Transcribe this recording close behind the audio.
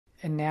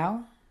And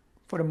now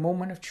for the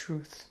moment of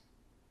truth.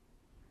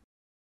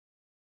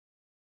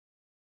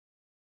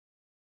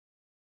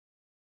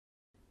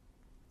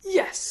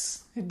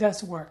 Yes, it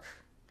does work.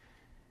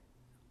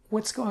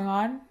 What's going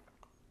on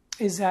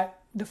is that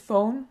the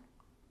phone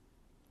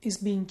is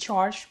being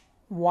charged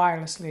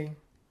wirelessly.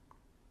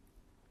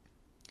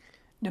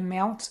 The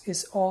mount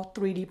is all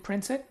 3D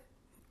printed.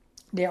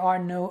 There are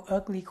no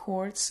ugly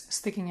cords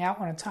sticking out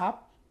on the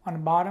top, on the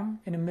bottom,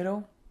 in the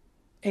middle,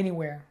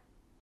 anywhere.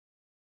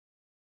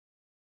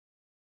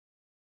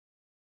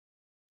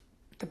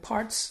 The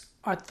parts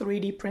are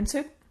 3D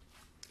printed.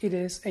 It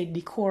is a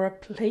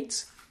decora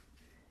plate.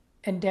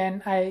 And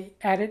then I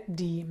added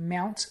the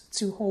mount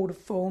to hold the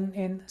phone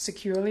in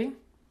securely.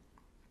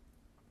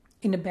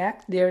 In the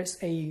back, there's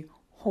a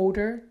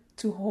holder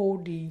to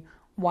hold the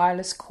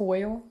wireless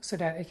coil so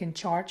that it can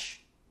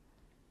charge.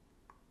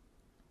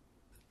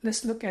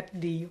 Let's look at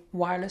the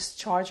wireless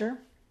charger.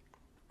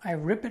 I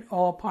rip it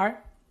all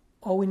apart.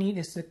 All we need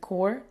is the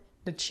core,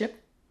 the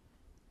chip.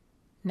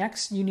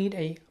 Next, you need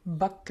a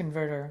buck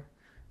converter.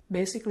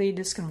 Basically,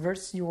 this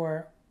converts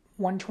your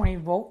 120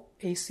 volt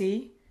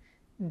AC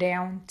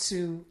down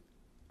to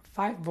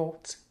 5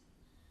 volts,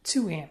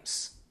 2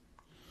 amps.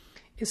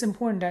 It's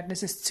important that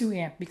this is 2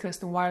 amp because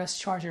the wireless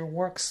charger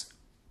works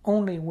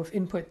only with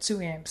input 2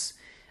 amps.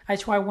 I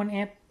tried 1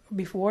 amp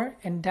before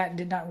and that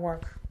did not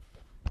work.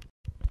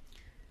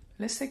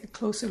 Let's take a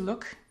closer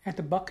look at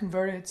the buck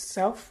converter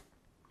itself.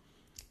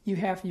 You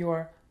have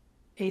your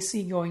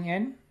AC going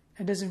in.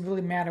 It doesn't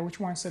really matter which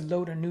one's the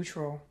load or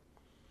neutral.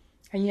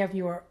 And you have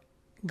your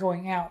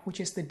going out, which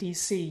is the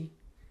DC.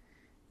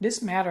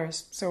 This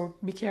matters, so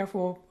be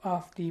careful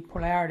of the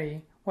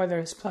polarity, whether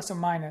it's plus or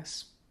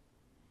minus.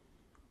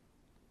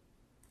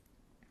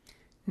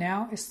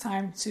 Now it's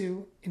time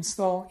to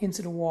install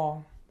into the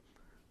wall.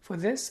 For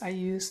this, I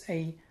used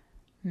a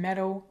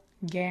metal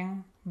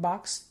gang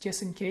box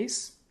just in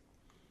case.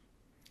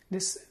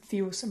 This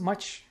feels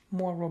much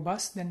more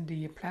robust than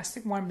the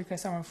plastic one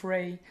because I'm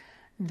afraid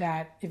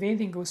that if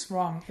anything goes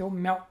wrong, it will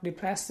melt the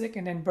plastic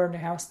and then burn the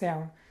house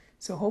down.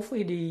 So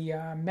hopefully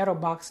the metal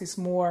box is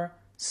more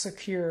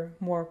secure,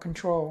 more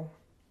control.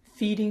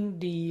 Feeding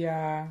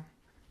the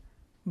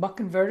buck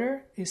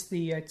converter is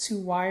the 2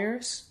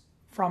 wires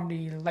from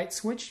the light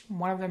switch.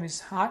 One of them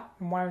is hot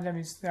and one of them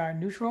is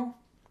neutral.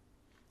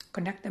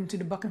 Connect them to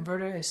the buck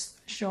converter as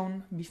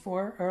shown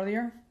before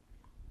earlier.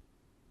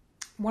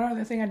 One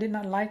other thing I did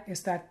not like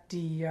is that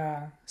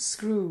the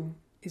screw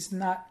is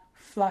not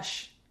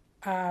flush.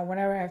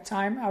 Whenever I have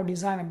time, I'll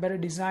design a better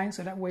design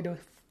so that way the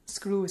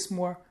screw is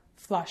more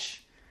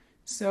flush.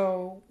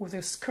 So with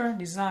this current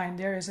design,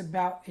 there is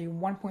about a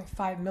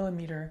 1.5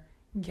 millimeter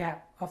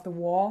gap of the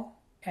wall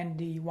and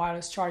the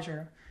wireless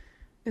charger.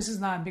 This is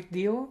not a big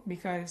deal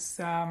because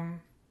the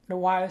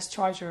wireless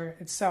charger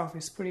itself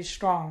is pretty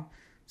strong,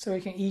 so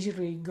it can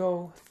easily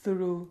go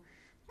through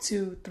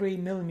 2-3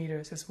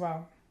 millimeters as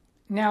well.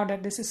 Now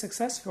that this is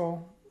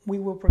successful, we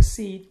will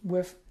proceed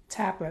with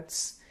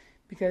tablets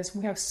because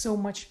we have so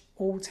much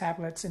old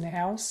tablets in the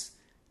house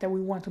that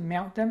we want to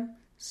mount them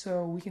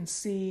so we can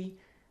see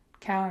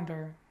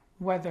calendar,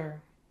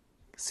 weather,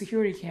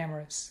 security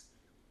cameras,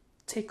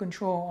 take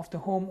control of the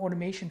home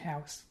automation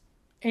house,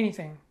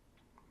 anything.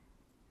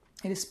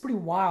 It is pretty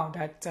wild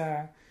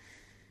that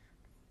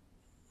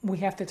we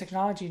have the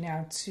technology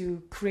now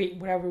to create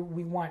whatever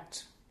we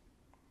want.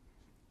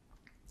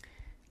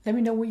 Let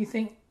me know what you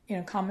think in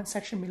the comment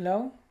section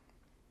below.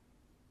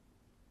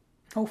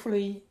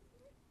 Hopefully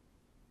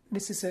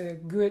this is a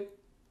good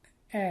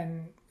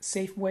and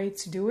safe way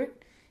to do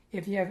it.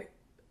 If you have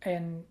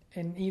an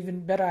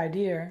even better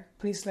idea,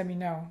 please let me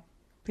know.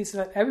 Please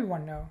let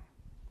everyone know.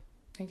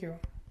 Thank you.